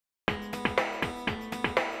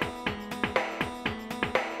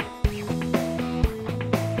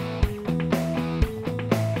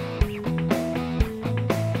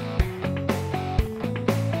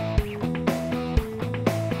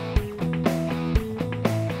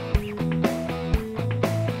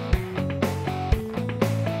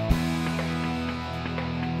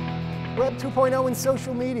2.0 in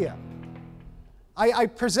social media. I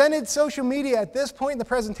presented social media at this point in the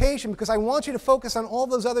presentation because I want you to focus on all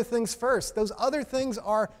those other things first. Those other things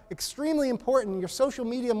are extremely important. Your social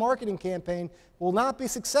media marketing campaign will not be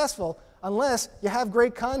successful unless you have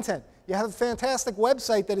great content. You have a fantastic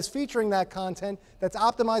website that is featuring that content, that's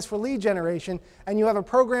optimized for lead generation, and you have a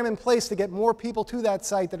program in place to get more people to that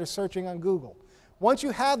site that are searching on Google. Once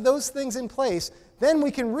you have those things in place, then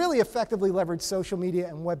we can really effectively leverage social media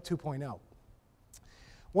and Web 2.0.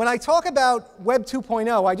 When I talk about Web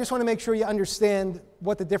 2.0, I just want to make sure you understand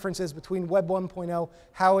what the difference is between Web 1.0,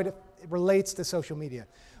 how it relates to social media.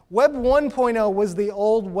 Web 1.0 was the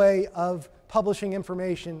old way of publishing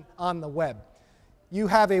information on the web. You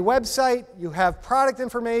have a website, you have product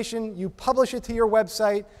information, you publish it to your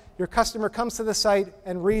website, your customer comes to the site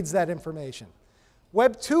and reads that information.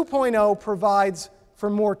 Web 2.0 provides for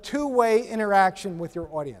more two-way interaction with your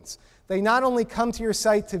audience. They not only come to your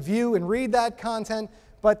site to view and read that content,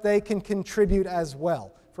 but they can contribute as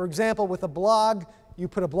well. For example, with a blog, you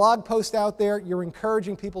put a blog post out there, you're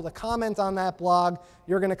encouraging people to comment on that blog,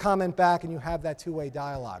 you're going to comment back, and you have that two-way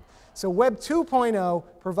dialogue. So Web 2.0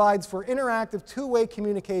 provides for interactive two-way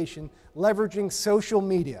communication leveraging social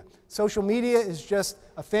media. Social media is just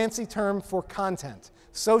a fancy term for content,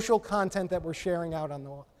 social content that we're sharing out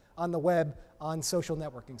on the web on social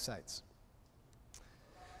networking sites.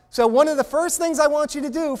 So one of the first things I want you to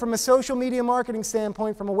do from a social media marketing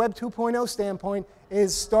standpoint, from a Web 2.0 standpoint,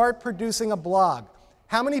 is start producing a blog.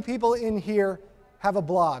 How many people in here have a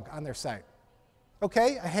blog on their site?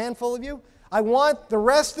 Okay, a handful of you. I want the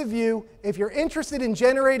rest of you, if you're interested in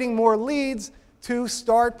generating more leads, to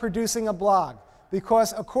start producing a blog.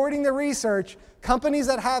 Because according to research, companies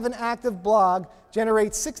that have an active blog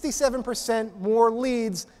generate 67% more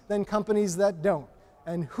leads than companies that don't.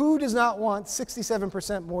 And who does not want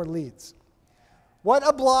 67% more leads? What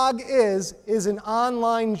a blog is an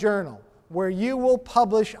online journal where you will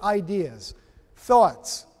publish ideas,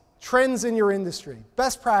 thoughts, trends in your industry,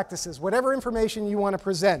 best practices, whatever information you want to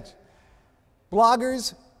present.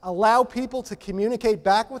 Bloggers allow people to communicate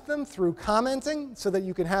back with them through commenting so that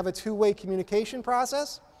you can have a two-way communication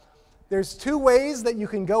process. There's two ways that you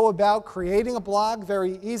can go about creating a blog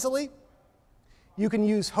very easily. You can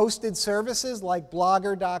use hosted services like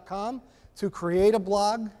blogger.com to create a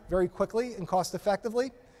blog very quickly and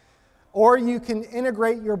cost-effectively. Or you can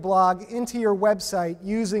integrate your blog into your website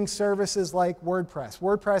using services like WordPress.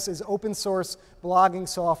 WordPress is open source blogging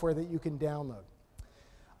software that you can download.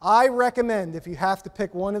 I recommend, if you have to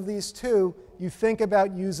pick one of these two, you think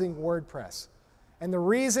about using WordPress. And the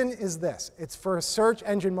reason is this. It's for search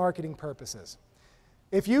engine marketing purposes.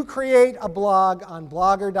 If you create a blog on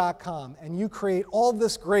blogger.com and you create all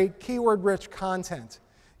this great keyword-rich content,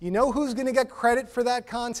 you know who's going to get credit for that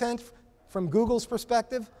content from Google's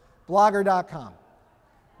perspective? Blogger.com.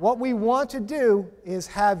 What we want to do is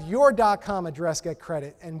have your .com address get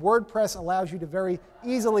credit, and WordPress allows you to very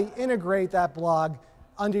easily integrate that blog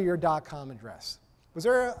under your .com address. Was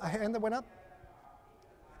there a hand that went up?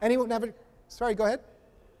 Anyone have it? Sorry, go ahead.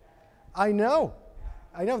 I know,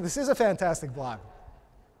 this is a fantastic blog.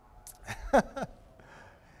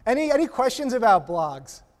 Any questions about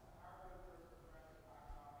blogs?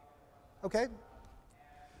 Okay.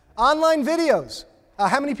 Online videos.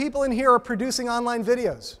 How many people in here are producing online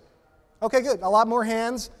videos? Okay, good. A lot more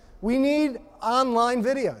hands. We need online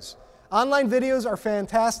videos. Online videos are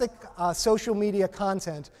fantastic social media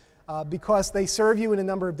content because they serve you in a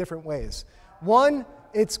number of different ways. One,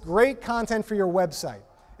 it's great content for your website.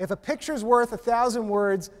 If a picture's worth 1,000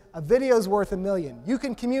 words, a video's worth 1,000,000. You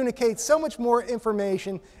can communicate so much more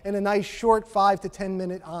information in a nice short 5 to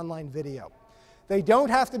 10-minute online video. They don't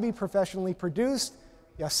have to be professionally produced.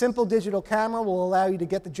 A simple digital camera will allow you to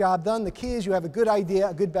get the job done. The key is you have a good idea,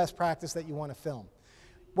 a good best practice that you want to film.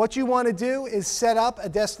 What you want to do is set up a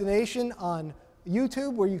destination on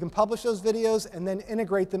YouTube where you can publish those videos and then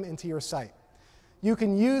integrate them into your site. You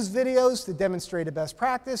can use videos to demonstrate a best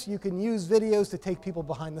practice. You can use videos to take people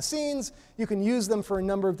behind the scenes. You can use them for a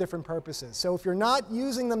number of different purposes. So if you're not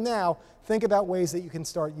using them now, think about ways that you can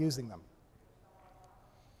start using them.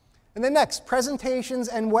 And then next, presentations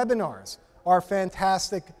and webinars are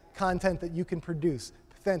fantastic content that you can produce,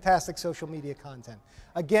 fantastic social media content.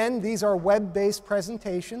 Again, these are web-based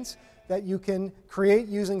presentations that you can create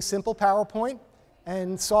using simple PowerPoint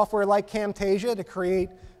and software like Camtasia to create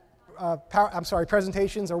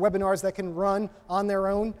presentations or webinars that can run on their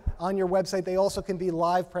own on your website. They also can be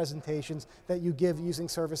live presentations that you give using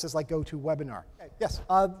services like GoToWebinar. Yes?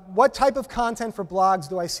 What type of content for blogs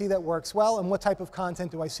do I see that works well, and what type of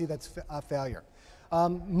content do I see that's a failure?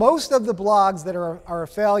 Most of the blogs that are a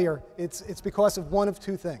failure, it's because of one of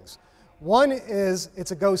two things. One is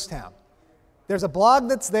it's a ghost town. There's a blog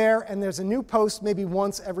that's there, and there's a new post maybe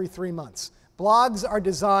once every 3 months. Blogs are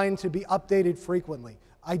designed to be updated frequently,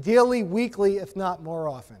 ideally weekly, if not more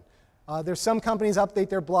often. There's some companies update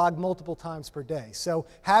their blog multiple times per day. So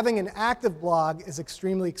having an active blog is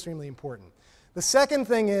extremely, extremely important. The second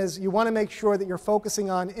thing is you want to make sure that you're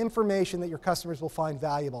focusing on information that your customers will find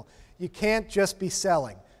valuable. You can't just be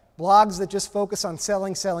selling. Blogs that just focus on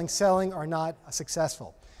selling, selling, selling are not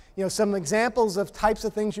successful. Some examples of types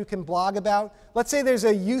of things you can blog about. Let's say there's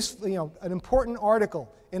an important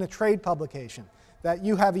article in a trade publication that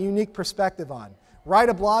you have a unique perspective on. Write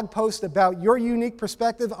a blog post about your unique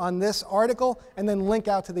perspective on this article and then link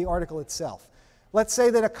out to the article itself. Let's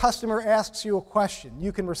say that a customer asks you a question.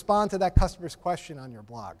 You can respond to that customer's question on your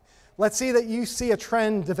blog. Let's say that you see a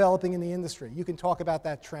trend developing in the industry. You can talk about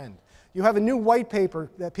that trend. You have a new white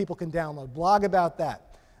paper that people can download. Blog about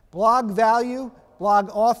that. Blog value,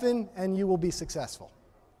 blog often, and you will be successful.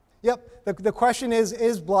 Yep, the question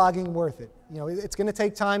is blogging worth it? It's going to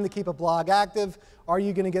take time to keep a blog active. Are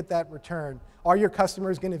you going to get that return? Are your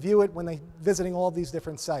customers going to view it when they're visiting all these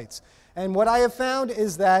different sites? And what I have found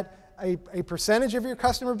is that a percentage of your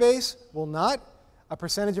customer base will not. A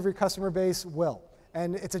percentage of your customer base will.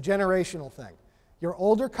 And it's a generational thing. Your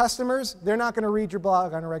older customers, they're not going to read your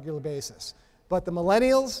blog on a regular basis. But the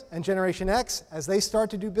millennials and Generation X, as they start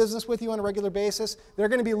to do business with you on a regular basis, they're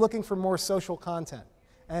going to be looking for more social content.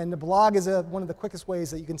 And the blog is one of the quickest ways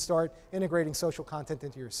that you can start integrating social content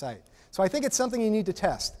into your site. So I think it's something you need to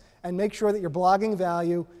test and make sure that your blogging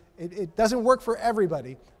value, it doesn't work for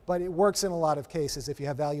everybody, but it works in a lot of cases if you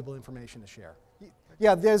have valuable information to share.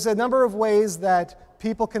 Yeah, there's a number of ways that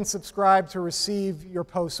people can subscribe to receive your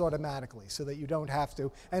posts automatically so that you don't have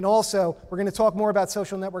to. And also, we're going to talk more about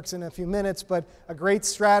social networks in a few minutes, but a great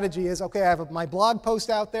strategy is, okay, I have my blog post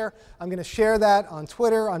out there. I'm going to share that on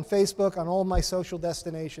Twitter, on Facebook, on all of my social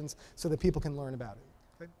destinations so that people can learn about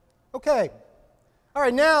it. Okay. All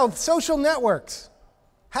right, now, social networks.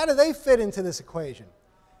 How do they fit into this equation?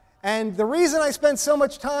 And the reason I spent so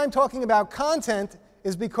much time talking about content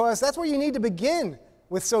is because that's where you need to begin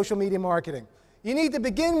with social media marketing. You need to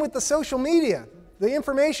begin with the social media, the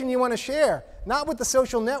information you want to share, not with the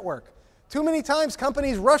social network. Too many times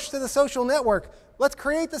companies rush to the social network. Let's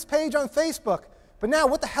create this page on Facebook. But now,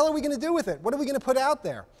 what the hell are we going to do with it? What are we going to put out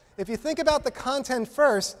there? If you think about the content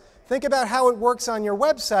first, think about how it works on your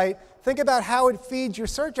website, think about how it feeds your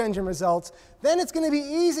search engine results, then it's going to be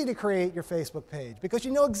easy to create your Facebook page because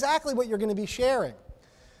you know exactly what you're going to be sharing.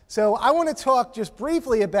 So I want to talk just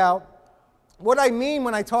briefly about what I mean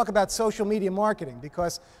when I talk about social media marketing,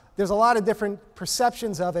 because there's a lot of different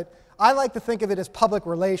perceptions of it. I like to think of it as public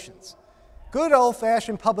relations. Good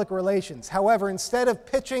old-fashioned public relations. However, instead of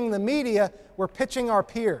pitching the media, we're pitching our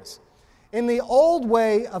peers. In the old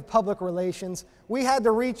way of public relations, we had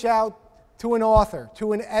to reach out to an author,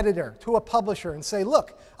 to an editor, to a publisher and say,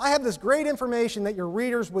 look, I have this great information that your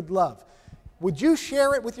readers would love. Would you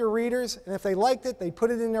share it with your readers? And if they liked it, they'd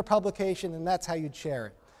put it in their publication, and that's how you'd share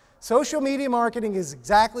it. Social media marketing is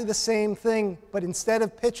exactly the same thing, but instead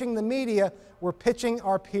of pitching the media, we're pitching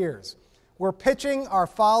our peers. We're pitching our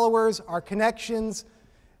followers, our connections,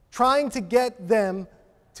 trying to get them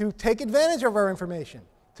to take advantage of our information,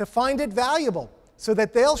 to find it valuable, so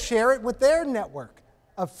that they'll share it with their network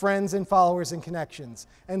of friends and followers and connections,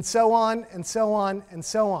 and so on, and so on, and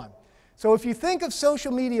so on. So if you think of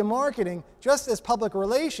social media marketing just as public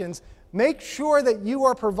relations, make sure that you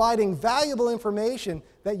are providing valuable information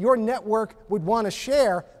that your network would want to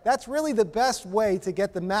share. That's really the best way to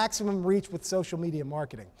get the maximum reach with social media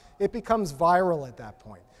marketing. It becomes viral at that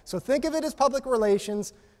point. So think of it as public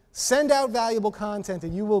relations, send out valuable content,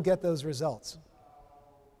 and you will get those results.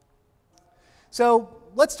 So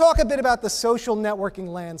let's talk a bit about the social networking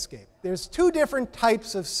landscape. There's two different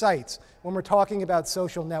types of sites when we're talking about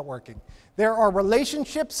social networking. There are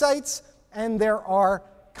relationship sites and there are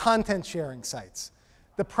content sharing sites.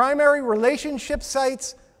 The primary relationship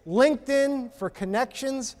sites, LinkedIn for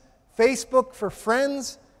connections, Facebook for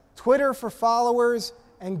friends, Twitter for followers,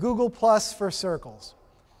 and Google Plus for circles.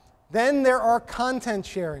 Then there are content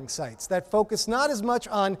sharing sites that focus not as much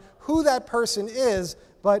on who that person is,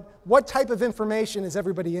 but what type of information is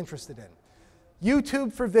everybody interested in.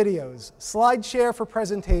 YouTube for videos, SlideShare for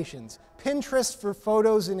presentations, Pinterest for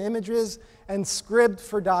photos and images, and Scribd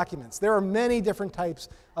for documents. There are many different types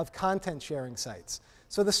of content sharing sites.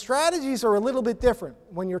 So the strategies are a little bit different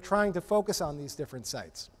when you're trying to focus on these different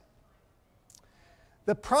sites.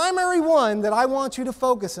 The primary one that I want you to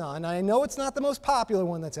focus on, and I know it's not the most popular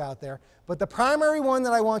one that's out there, but the primary one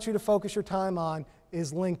that I want you to focus your time on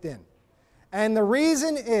is LinkedIn. And the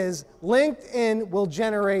reason is LinkedIn will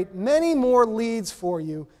generate many more leads for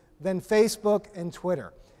you than Facebook and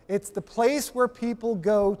Twitter. It's the place where people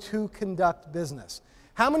go to conduct business.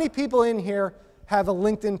 How many people in here have a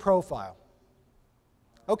LinkedIn profile?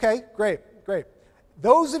 Okay, great, great.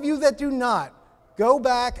 Those of you that do not, go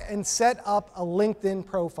back and set up a LinkedIn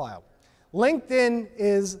profile. LinkedIn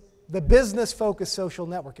is the business-focused social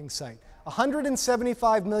networking site.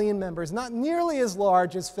 175 million members, not nearly as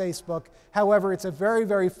large as Facebook. However, it's a very,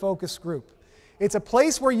 very focused group. It's a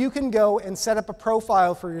place where you can go and set up a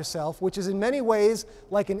profile for yourself, which is in many ways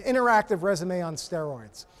like an interactive resume on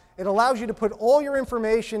steroids. It allows you to put all your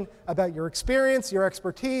information about your experience, your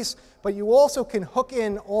expertise, but you also can hook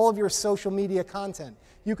in all of your social media content.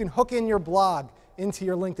 You can hook in your blog into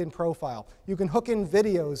your LinkedIn profile. You can hook in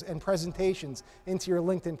videos and presentations into your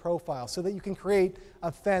LinkedIn profile so that you can create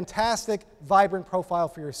a fantastic, vibrant profile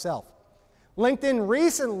for yourself. LinkedIn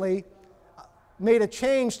recently made a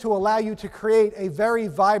change to allow you to create a very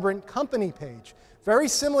vibrant company page. Very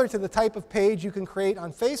similar to the type of page you can create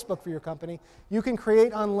on Facebook for your company, you can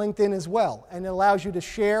create on LinkedIn as well, and it allows you to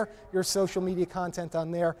share your social media content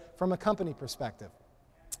on there from a company perspective.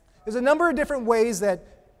 There's a number of different ways that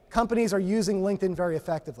companies are using LinkedIn very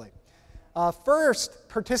effectively. First,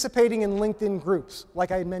 participating in LinkedIn groups,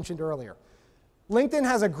 like I had mentioned earlier. LinkedIn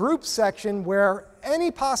has a group section where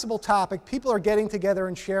any possible topic, people are getting together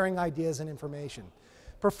and sharing ideas and information.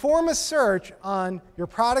 Perform a search on your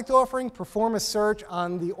product offering, perform a search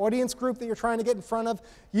on the audience group that you're trying to get in front of.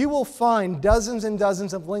 You will find dozens and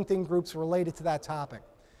dozens of LinkedIn groups related to that topic.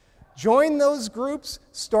 Join those groups,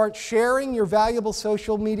 start sharing your valuable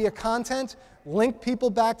social media content, link people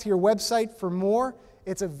back to your website for more.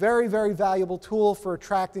 It's a very, very valuable tool for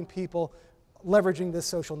attracting people leveraging this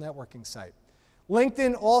social networking site.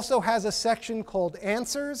 LinkedIn also has a section called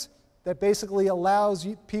Answers that basically allows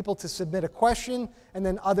people to submit a question, and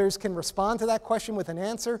then others can respond to that question with an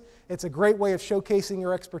answer. It's a great way of showcasing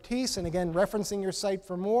your expertise and, again, referencing your site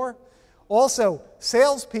for more. Also,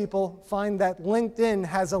 salespeople find that LinkedIn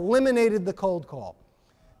has eliminated the cold call.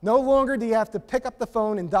 No longer do you have to pick up the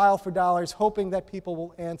phone and dial for dollars hoping that people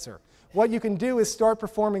will answer. What you can do is start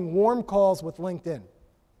performing warm calls with LinkedIn.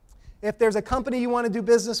 If there's a company you want to do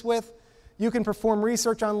business with, you can perform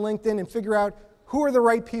research on LinkedIn and figure out who are the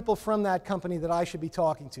right people from that company that I should be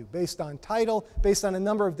talking to, based on title, based on a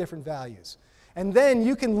number of different values. And then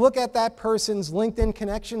you can look at that person's LinkedIn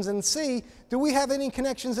connections and see, do we have any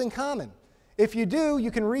connections in common? If you do,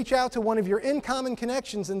 you can reach out to one of your in-common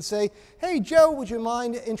connections and say, hey, Joe, would you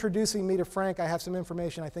mind introducing me to Frank? I have some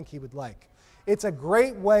information I think he would like. It's a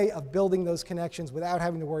great way of building those connections without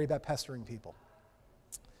having to worry about pestering people.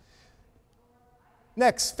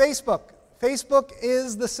 Next, Facebook. Facebook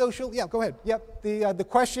is the social, yeah, go ahead. Yep, the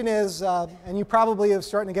question is, and you probably are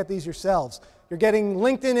starting to get these yourselves, you're getting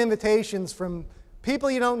LinkedIn invitations from people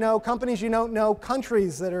you don't know, companies you don't know,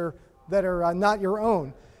 countries that are not your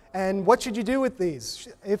own. And what should you do with these?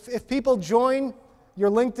 If people join your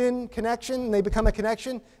LinkedIn connection and they become a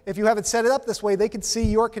connection, if you have it set up this way, they can see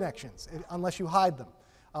your connections unless you hide them.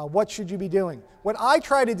 What should you be doing? What I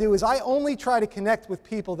try to do is I only try to connect with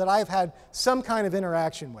people that I've had some kind of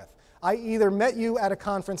interaction with. I either met you at a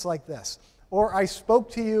conference like this, or I spoke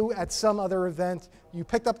to you at some other event, you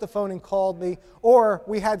picked up the phone and called me, or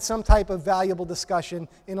we had some type of valuable discussion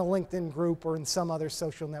in a LinkedIn group or in some other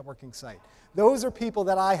social networking site. Those are people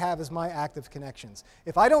that I have as my active connections.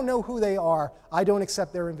 If I don't know who they are, I don't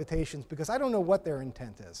accept their invitations because I don't know what their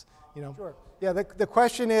intent is. You know? Sure. Yeah, the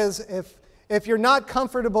question is if you're not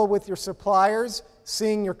comfortable with your suppliers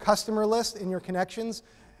seeing your customer list in your connections,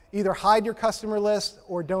 either hide your customer list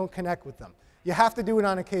or don't connect with them. You have to do it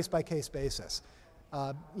on a case-by-case basis.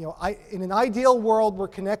 In an ideal world, we're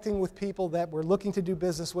connecting with people that we're looking to do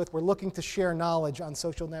business with. We're looking to share knowledge on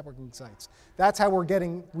social networking sites. That's how we're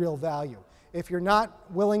getting real value. If you're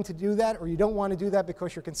not willing to do that, or you don't want to do that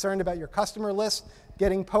because you're concerned about your customer list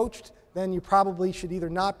getting poached, then you probably should either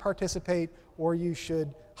not participate or you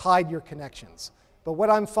should hide your connections. But what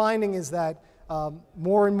I'm finding is that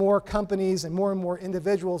more and more companies and more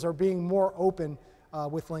individuals are being more open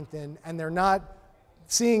with LinkedIn, and they're not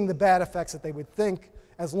seeing the bad effects that they would think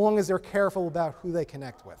as long as they're careful about who they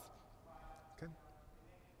connect with.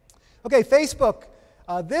 Okay, Facebook.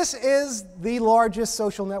 This is the largest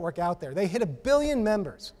social network out there. They hit 1 billion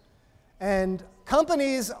members. And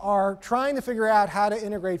companies are trying to figure out how to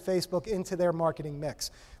integrate Facebook into their marketing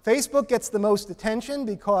mix. Facebook gets the most attention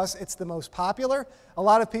because it's the most popular. A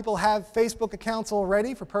lot of people have Facebook accounts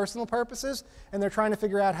already for personal purposes, and they're trying to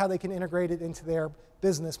figure out how they can integrate it into their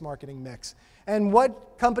business marketing mix. And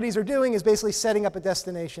what companies are doing is basically setting up a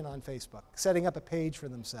destination on Facebook, setting up a page for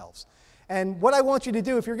themselves. And what I want you to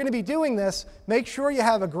do, if you're going to be doing this, make sure you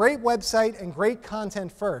have a great website and great content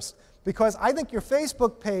first, because I think your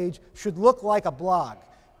Facebook page should look like a blog.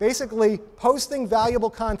 Basically, posting valuable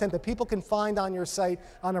content that people can find on your site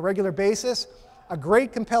on a regular basis, a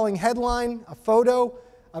great compelling headline, a photo,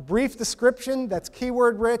 a brief description that's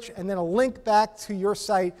keyword rich, and then a link back to your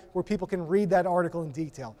site where people can read that article in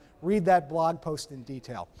detail, read that blog post in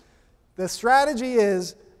detail. The strategy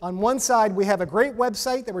is, on one side, we have a great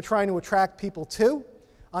website that we're trying to attract people to.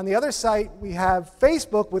 On the other side, we have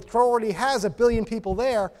Facebook, which already has 1 billion people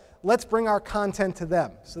there. Let's bring our content to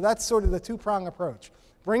them. So that's sort of the two-prong approach.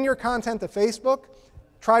 Bring your content to Facebook,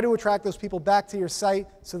 try to attract those people back to your site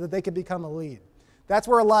so that they can become a lead. That's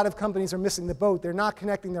where a lot of companies are missing the boat. They're not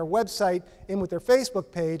connecting their website in with their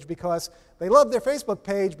Facebook page because they love their Facebook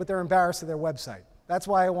page, but they're embarrassed of their website. That's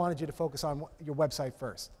why I wanted you to focus on your website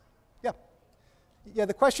first. Yeah. Yeah,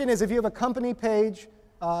 the question is, if you have a company page,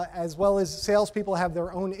 as well as salespeople have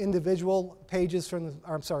their own individual pages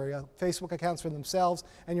Facebook accounts for themselves,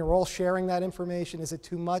 and you're all sharing that information, is it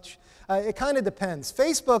too much? It kind of depends.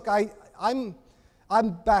 Facebook, I'm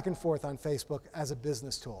back and forth on Facebook as a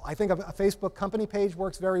business tool. I think a Facebook company page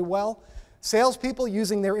works very well. Salespeople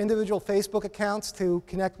using their individual Facebook accounts to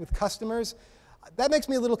connect with customers, that makes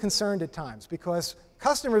me a little concerned at times, because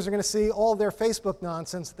customers are going to see all their Facebook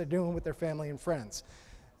nonsense that they're doing with their family and friends.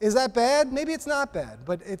 Is that bad? Maybe it's not bad,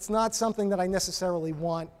 but it's not something that I necessarily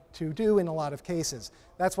want to do in a lot of cases.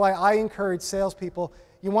 That's why I encourage salespeople,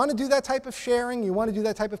 you want to do that type of sharing, you want to do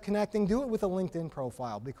that type of connecting, do it with a LinkedIn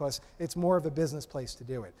profile, because it's more of a business place to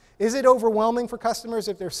do it. Is it overwhelming for customers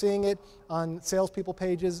if they're seeing it on salespeople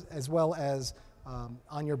pages as well as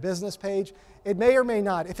on your business page? It may or may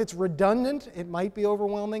not. If it's redundant, it might be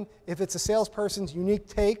overwhelming. If it's a salesperson's unique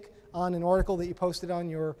take on an article that you posted on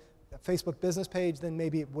your Facebook business page, then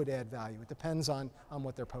maybe it would add value. It depends on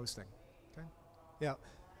what they're posting. Okay? Yeah.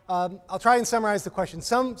 I'll try and summarize the question.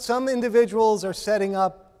 Some individuals are setting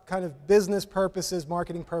up kind of business purposes,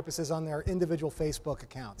 marketing purposes on their individual Facebook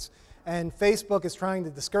accounts. And Facebook is trying to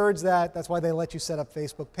discourage that. That's why they let you set up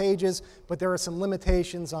Facebook pages. But there are some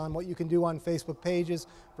limitations on what you can do on Facebook pages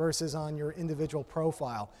versus on your individual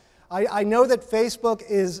profile. I know that Facebook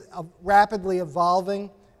is rapidly evolving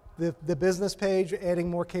the business page, adding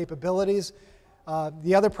more capabilities.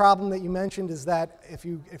 The other problem that you mentioned is that if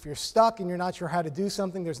you're stuck and you're not sure how to do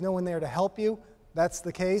something, there's no one there to help you. That's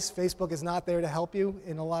the case. Facebook is not there to help you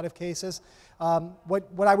in a lot of cases.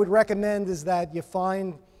 What I would recommend is that you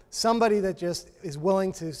find somebody that just is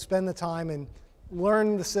willing to spend the time and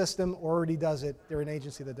learn the system, or already does it. They're an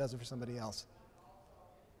agency that does it for somebody else.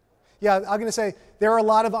 Yeah, I'm going to say there are a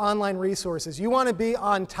lot of online resources. You want to be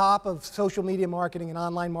on top of social media marketing and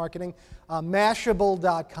online marketing.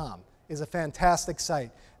 Mashable.com is a fantastic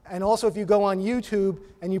site. And also, if you go on YouTube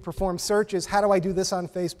and you perform searches, how do I do this on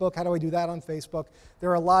Facebook? How do I do that on Facebook? There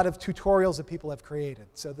are a lot of tutorials that people have created.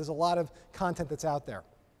 So there's a lot of content that's out there.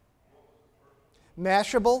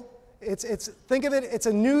 Mashable, think of it, it's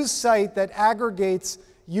a news site that aggregates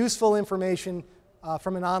useful information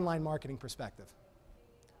from an online marketing perspective.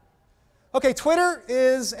 Okay, Twitter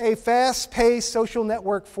is a fast-paced social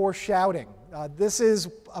network for shouting. This is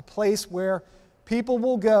a place where people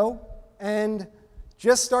will go and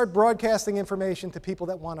just start broadcasting information to people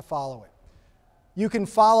that want to follow it. You can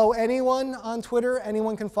follow anyone on Twitter,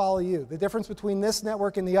 anyone can follow you. The difference between this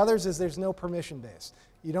network and the others is there's no permission base.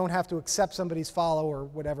 You don't have to accept somebody's follow or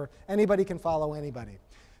whatever. Anybody can follow anybody.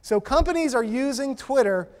 So companies are using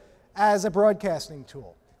Twitter as a broadcasting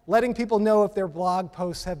tool, letting people know if their blog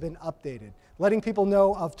posts have been updated, letting people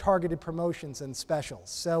know of targeted promotions and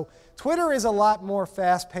specials. So Twitter is a lot more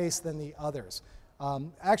fast-paced than the others.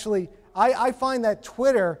 Actually, I find that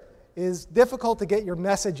Twitter is difficult to get your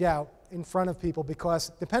message out in front of people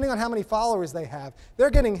because depending on how many followers they have,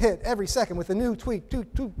 they're getting hit every second with a new tweet,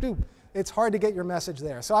 It's hard to get your message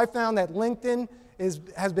there. So I found that LinkedIn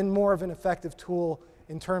has been more of an effective tool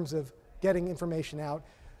in terms of getting information out.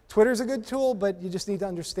 Twitter's a good tool, but you just need to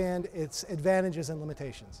understand its advantages and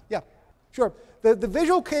limitations. Yeah, sure. The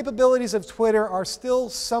visual capabilities of Twitter are still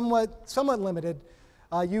somewhat limited.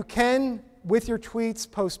 You can, with your tweets,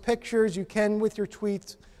 post pictures. You can, with your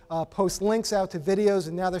tweets, post links out to videos,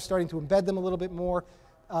 and now they're starting to embed them a little bit more.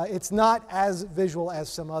 It's not as visual as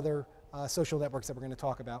some other social networks that we're going to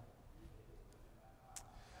talk about.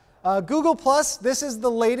 Google+, this is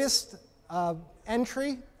the latest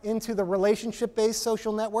entry into the relationship-based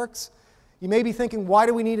social networks. You may be thinking, why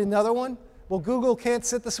do we need another one? Well, Google can't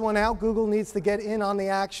sit this one out. Google needs to get in on the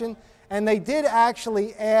action. And they did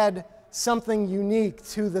actually add something unique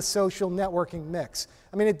to the social networking mix.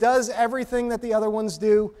 I mean, it does everything that the other ones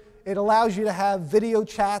do. It allows you to have video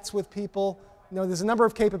chats with people. There's a number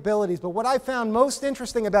of capabilities, but what I found most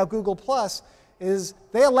interesting about Google Plus is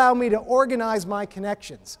they allow me to organize my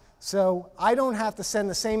connections. So I don't have to send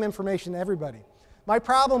the same information to everybody. My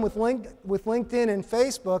problem with LinkedIn and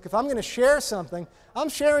Facebook, if I'm going to share something, I'm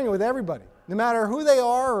sharing it with everybody, no matter who they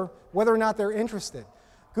are or whether or not they're interested.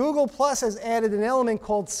 Google Plus has added an element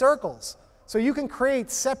called circles. So you can create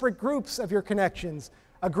separate groups of your connections.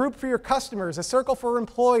 A group for your customers, a circle for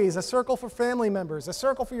employees, a circle for family members, a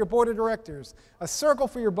circle for your board of directors, a circle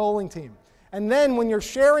for your bowling team. And then when you're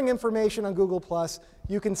sharing information on Google+,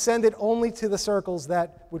 you can send it only to the circles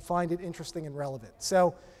that would find it interesting and relevant.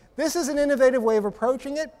 So this is an innovative way of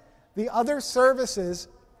approaching it. The other services,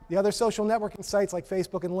 the other social networking sites like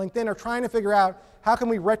Facebook and LinkedIn are trying to figure out how can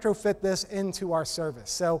we retrofit this into our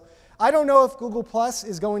service. So I don't know if Google+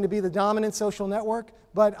 is going to be the dominant social network,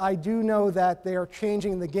 but I do know that they are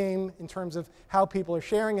changing the game in terms of how people are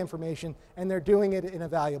sharing information, and they're doing it in a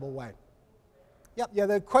valuable way. Yeah,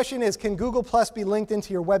 the question is, can Google+ be linked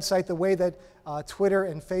into your website the way that Twitter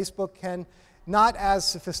and Facebook can? Not as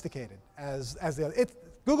sophisticated as the other.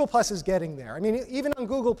 Google+ is getting there. I mean, even on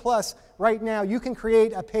Google+, right now, you can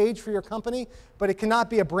create a page for your company, but it cannot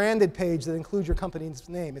be a branded page that includes your company's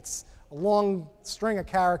name. It's a long string of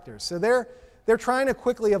characters. So they're trying to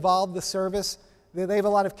quickly evolve the service. They have a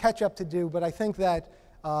lot of catch-up to do, but I think that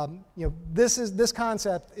this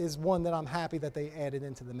concept is one that I'm happy that they added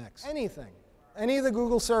into the mix. Any of the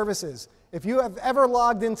Google services, if you have ever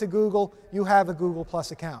logged into Google, you have a Google+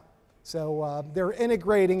 account. So they're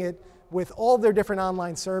integrating it with all their different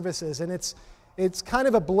online services, and it's kind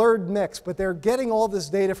of a blurred mix, but they're getting all this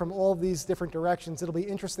data from all of these different directions. It'll be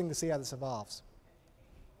interesting to see how this evolves.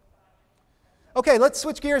 Okay, let's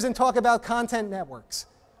switch gears and talk about content networks.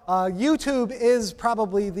 YouTube is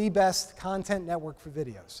probably the best content network for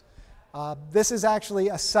videos. This is actually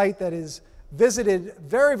a site that is visited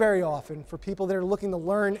very, very often for people that are looking to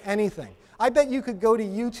learn anything. I bet you could go to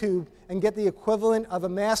YouTube and get the equivalent of a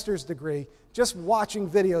master's degree just watching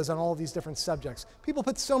videos on all these different subjects. People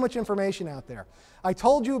put so much information out there. I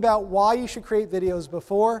told you about why you should create videos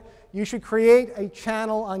before. You should create a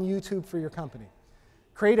channel on YouTube for your company.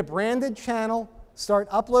 Create a branded channel, start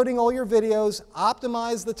uploading all your videos,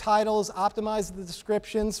 optimize the titles, optimize the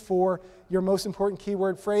descriptions for your most important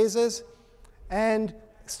keyword phrases, and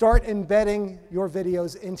start embedding your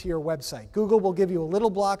videos into your website. Google will give you a little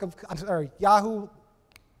block of,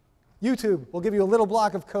 YouTube will give you a little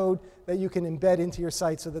block of code that you can embed into your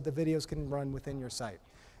site so that the videos can run within your site.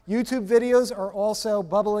 YouTube videos are also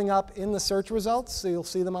bubbling up in the search results, so you'll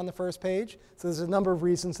see them on the first page. So there's a number of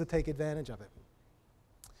reasons to take advantage of it.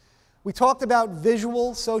 We talked about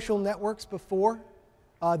visual social networks before.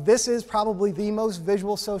 This is probably the most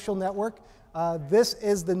visual social network. This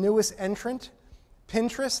is the newest entrant,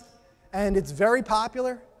 Pinterest, and it's very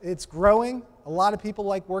popular. It's growing. A lot of people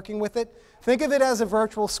like working with it. Think of it as a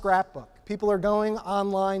virtual scrapbook. People are going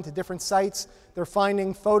online to different sites. They're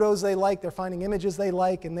finding photos they like. They're finding images they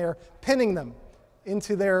like, and they're pinning them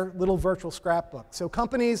into their little virtual scrapbook. So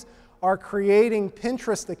companies are creating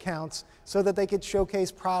Pinterest accounts so that they could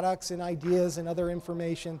showcase products and ideas and other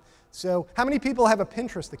information. So how many people have a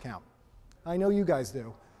Pinterest account? I know you guys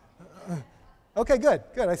do. Okay, good.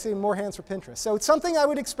 I see more hands for Pinterest. So it's something I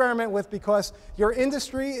would experiment with because your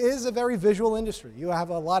industry is a very visual industry. You have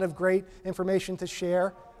a lot of great information to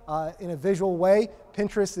share in a visual way.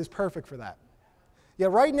 Pinterest is perfect for that. Yeah,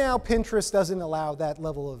 right now Pinterest doesn't allow that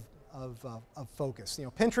level of focus.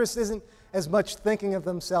 Pinterest isn't as much thinking of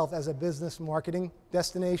themselves as a business marketing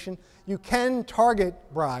destination. You can target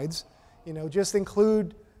brides, just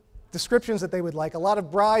include descriptions that they would like. A lot of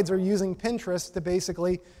brides are using Pinterest to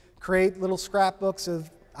basically create little scrapbooks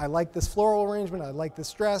of, I like this floral arrangement, I like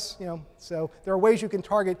this dress, So there are ways you can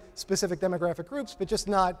target specific demographic groups, but just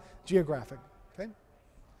not geographic, okay?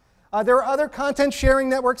 There are other content sharing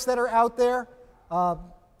networks that are out there.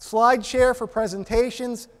 SlideShare for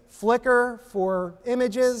presentations, Flickr for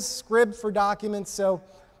images, Scrib for documents. So,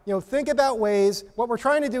 think about ways. What we're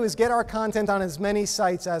trying to do is get our content on as many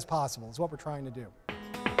sites as possible, is what we're trying to do.